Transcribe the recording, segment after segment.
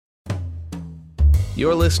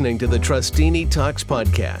You're listening to the Trustini Talks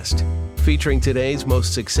podcast, featuring today's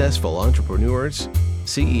most successful entrepreneurs,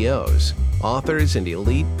 CEOs, authors, and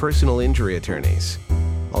elite personal injury attorneys,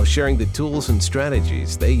 all sharing the tools and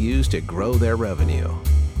strategies they use to grow their revenue.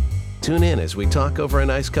 Tune in as we talk over a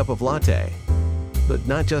nice cup of latte, but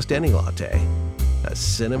not just any latte, a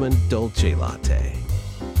cinnamon dolce latte.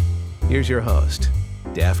 Here's your host,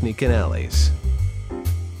 Daphne Canales.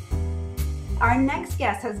 Our next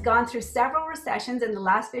guest has gone through several recessions in the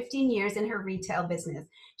last 15 years in her retail business.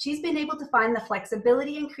 She's been able to find the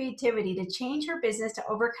flexibility and creativity to change her business to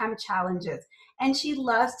overcome challenges. And she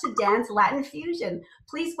loves to dance Latin fusion.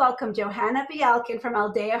 Please welcome Johanna Bialkin from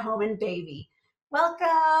Aldea Home and Baby. Welcome.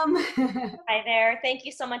 Hi there. Thank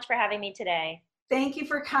you so much for having me today. Thank you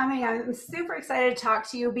for coming. I'm super excited to talk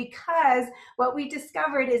to you because what we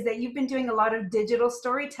discovered is that you've been doing a lot of digital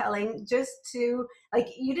storytelling just to,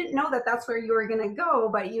 you didn't know that that's where you were going to go,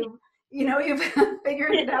 but you've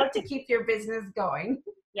figured it out to keep your business going.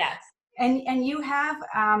 Yes. And you have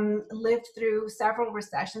lived through several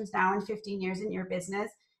recessions now in 15 years in your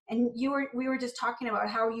business. And we were just talking about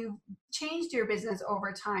how you've changed your business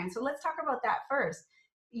over time. So let's talk about that first.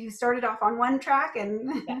 You started off on one track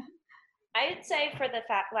and... Yeah. I'd say for the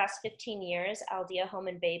last 15 years, Aldea Home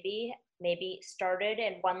and Baby maybe started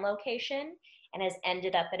in one location and has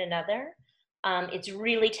ended up at another. It's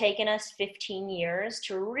really taken us 15 years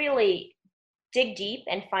to really dig deep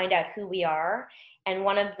and find out who we are. And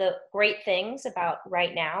one of the great things about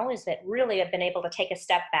right now is that really I've been able to take a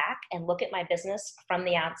step back and look at my business from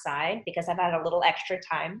the outside because I've had a little extra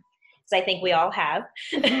time, because I think we all have.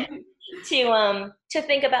 to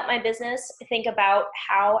think about my business, think about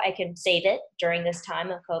how I can save it during this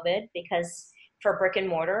time of COVID, because for brick and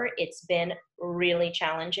mortar, it's been really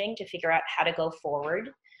challenging to figure out how to go forward.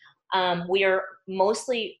 We are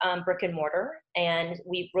mostly brick and mortar, and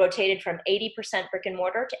we rotated from 80% brick and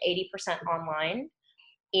mortar to 80% online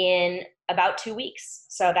in about 2 weeks.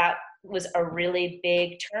 So that was a really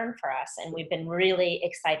big turn for us, and we've been really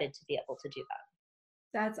excited to be able to do that.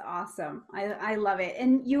 That's awesome. I love it.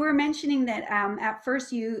 And you were mentioning that at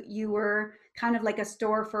first you were kind of like a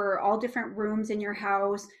store for all different rooms in your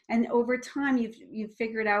house, and over time you've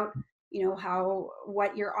figured out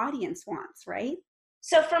what your audience wants, right?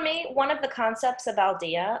 So for me, one of the concepts of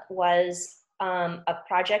Aldea was a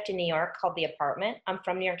project in New York called The Apartment. I'm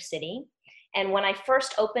from New York City, and when I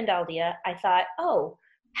first opened Aldea, I thought, oh,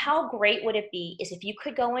 how great would it be is if you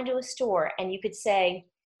could go into a store and you could say,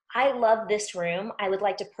 I love this room. I would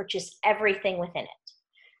like to purchase everything within it.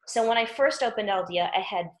 So when I first opened Aldea, I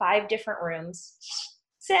had 5 different rooms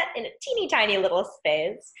set in a teeny tiny little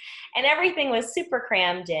space, and everything was super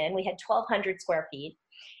crammed in. We had 1,200 square feet.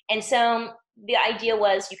 And so the idea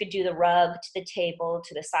was you could do the rug to the table,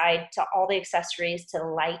 to the side, to all the accessories, to the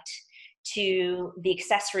light, to the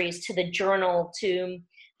accessories, to the journal, to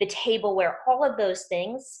the tableware, all of those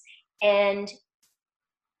things. And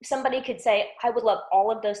somebody could say, I would love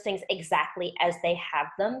all of those things exactly as they have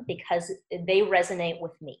them because they resonate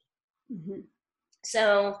with me. Mm-hmm.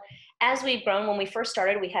 So as we've grown, when we first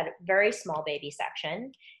started, we had a very small baby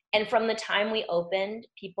section. And from the time we opened,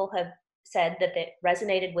 people have said that it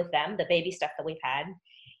resonated with them, the baby stuff that we've had.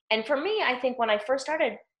 And for me, I think when I first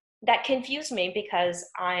started, that confused me because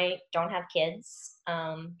I don't have kids.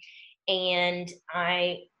 And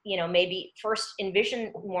I, maybe first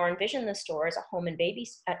envision the store as a home and baby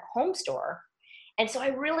at home store. And so I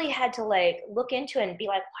really had to look into it and be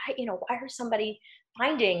like, why are somebody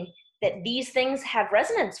finding that these things have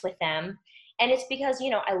resonance with them? And it's because,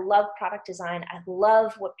 I love product design. I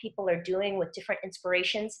love what people are doing with different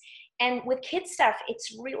inspirations. And with kids stuff,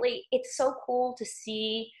 it's so cool to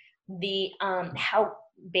see how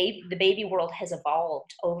the baby world has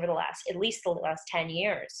evolved over at least the last 10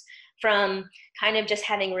 years. From kind of just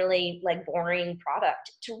having really boring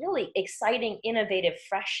product to really exciting, innovative,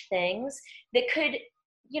 fresh things that could,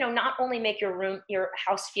 not only make your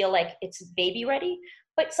house feel like it's baby ready,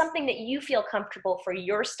 but something that you feel comfortable for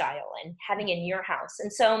your style and having in your house.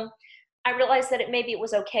 And so I realized that maybe it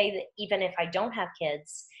was okay that even if I don't have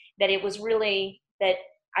kids, that it was really that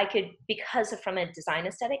I could, because from a design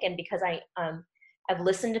aesthetic and because I've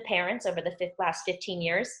listened to parents over the last 15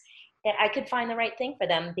 years, that I could find the right thing for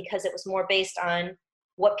them because it was more based on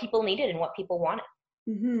what people needed and what people wanted.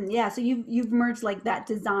 Mm-hmm. Yeah, so you've merged that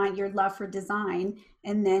design, your love for design,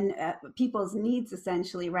 and then people's needs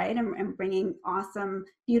essentially, right? And bringing awesome,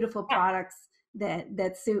 beautiful products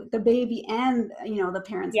that suit the baby and the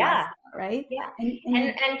parents' lifestyle, right? Yeah,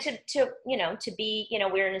 and to be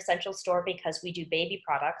we're an essential store because we do baby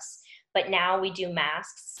products, But now we do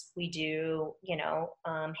masks, we do,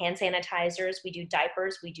 hand sanitizers, we do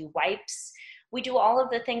diapers, we do wipes. We do all of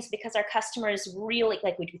the things because our customers really,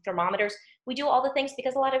 like we do thermometers, we do all the things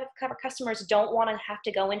because a lot of our customers don't want to have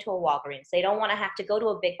to go into a Walgreens. They don't want to have to go to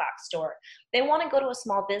a big box store. They want to go to a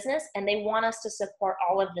small business, and they want us to support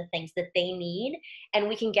all of the things that they need, and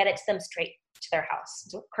we can get it to them straight to their house.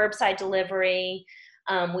 So curbside delivery,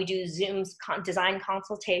 we do Zoom's design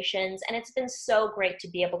consultations, and it's been so great to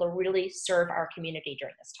be able to really serve our community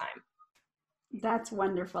during this time. That's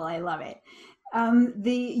wonderful. I love it.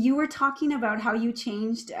 You were talking about how you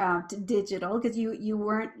changed to digital because you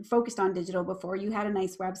weren't focused on digital before. You had a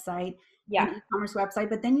nice website, Yeah. an e-commerce website,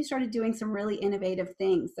 but then you started doing some really innovative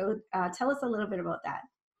things. So tell us a little bit about that.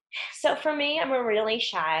 So for me, I'm really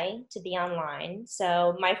shy to be online.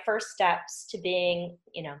 So my first steps to being,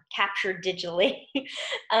 captured digitally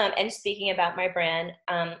and speaking about my brand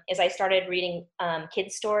is I started reading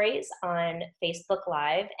kids stories on Facebook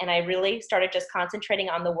Live, and I really started just concentrating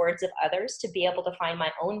on the words of others to be able to find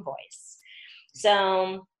my own voice.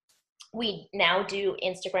 So we now do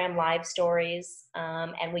Instagram live stories,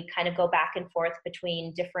 and we kind of go back and forth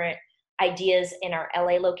between different ideas in our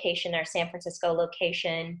LA location, our San Francisco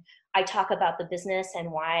location. I talk about the business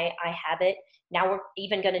and why I have it. Now we're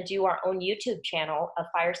even going to do our own YouTube channel of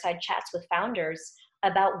fireside chats with founders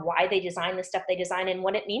about why they design the stuff they design and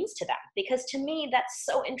what it means to them. Because to me, that's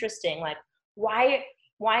so interesting. Like, why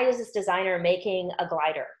is this designer making a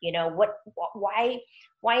glider?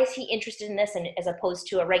 Why is he interested in this, and as opposed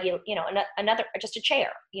to a regular, another, just a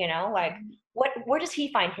chair, like where does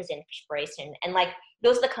he find his inspiration? And like,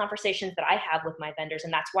 those are the conversations that I have with my vendors,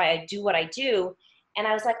 and that's why I do what I do. And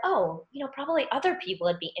I was like, oh, probably other people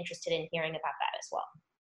would be interested in hearing about that as well.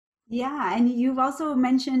 Yeah, and you've also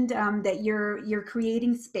mentioned that you're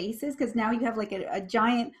creating spaces because now you have like a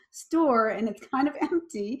giant store and it's kind of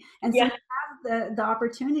empty, and so Yeah. you have the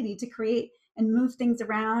opportunity to create and move things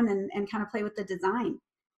around and kind of play with the design.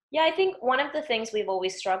 Yeah, I think one of the things we've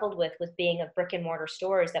always struggled with being a brick and mortar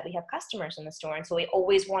store is that we have customers in the store. And so we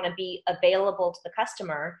always want to be available to the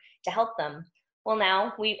customer to help them. Well,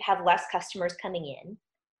 now we have less customers coming in,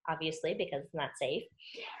 obviously, because it's not safe.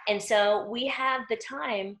 And so we have the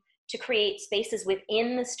time to create spaces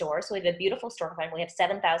within the store. So we have a beautiful storefront. We have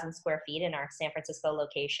 7,000 square feet in our San Francisco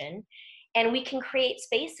location. And we can create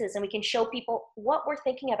spaces and we can show people what we're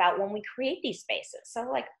thinking about when we create these spaces. So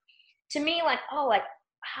like, to me, like, oh, like,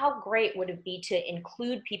 how great would it be to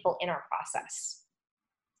include people in our process?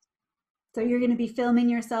 So you're going to be filming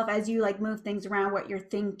yourself as you like move things around, what you're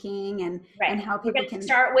thinking Right. and how We're people going to can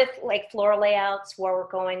start with like floor layouts, where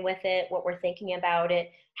we're going with it, what we're thinking about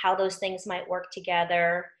it, how those things might work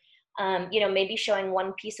together. Maybe showing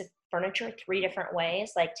one piece of furniture 3 different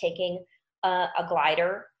ways, like taking a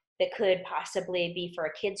glider that could possibly be for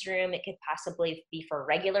a kid's room. It could possibly be for a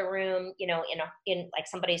regular room, in like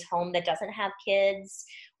somebody's home that doesn't have kids.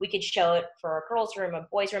 We could show it for a girl's room, a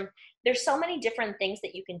boy's room. There's so many different things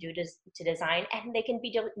that you can do to design, and they can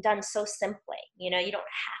be done so simply. You don't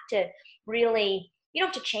have to really, you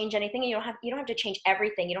don't have to change anything. You don't have to change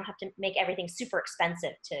everything. You don't have to make everything super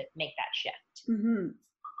expensive to make that shift. Mm-hmm.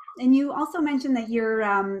 And you also mentioned that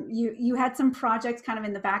you had some projects kind of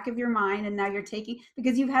in the back of your mind, and now you're taking,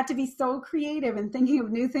 because you've had to be so creative and thinking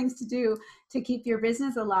of new things to do to keep your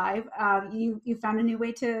business alive. You found a new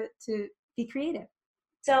way to be creative.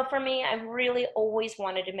 So for me, I've really always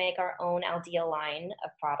wanted to make our own Aldea line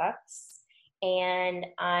of products. And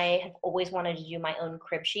I have always wanted to do my own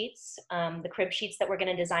crib sheets. The crib sheets that we're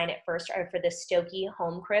going to design at first are for the Stokey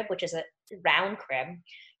home crib, which is a round crib,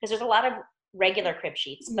 because there's a lot of regular crib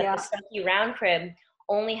sheets, but the Stokey round crib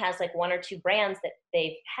only has like 1 or 2 brands that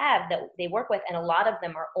they have that they work with, and a lot of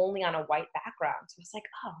them are only on a white background. So it's like,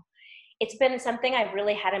 oh, it's been something I've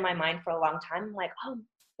really had in my mind for a long time. I'm like, oh,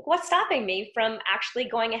 what's stopping me from actually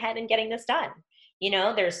going ahead and getting this done?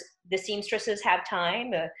 There's the seamstresses have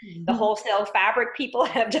time, the wholesale fabric people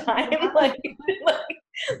have time. like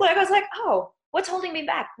I was like, oh, what's holding me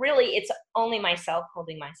back? Really, it's only myself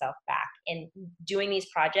holding myself back and doing these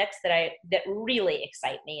projects that really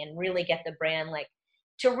excite me and really get the brand like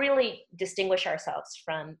to really distinguish ourselves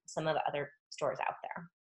from some of the other stores out there.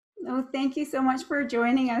 Oh, thank you so much for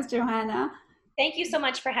joining us, Johanna. Thank you so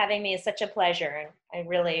much for having me. It's such a pleasure. I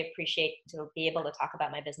really appreciate to be able to talk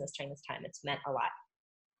about my business during this time. It's meant a lot.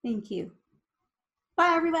 Thank you.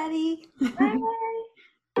 Bye, everybody. Bye.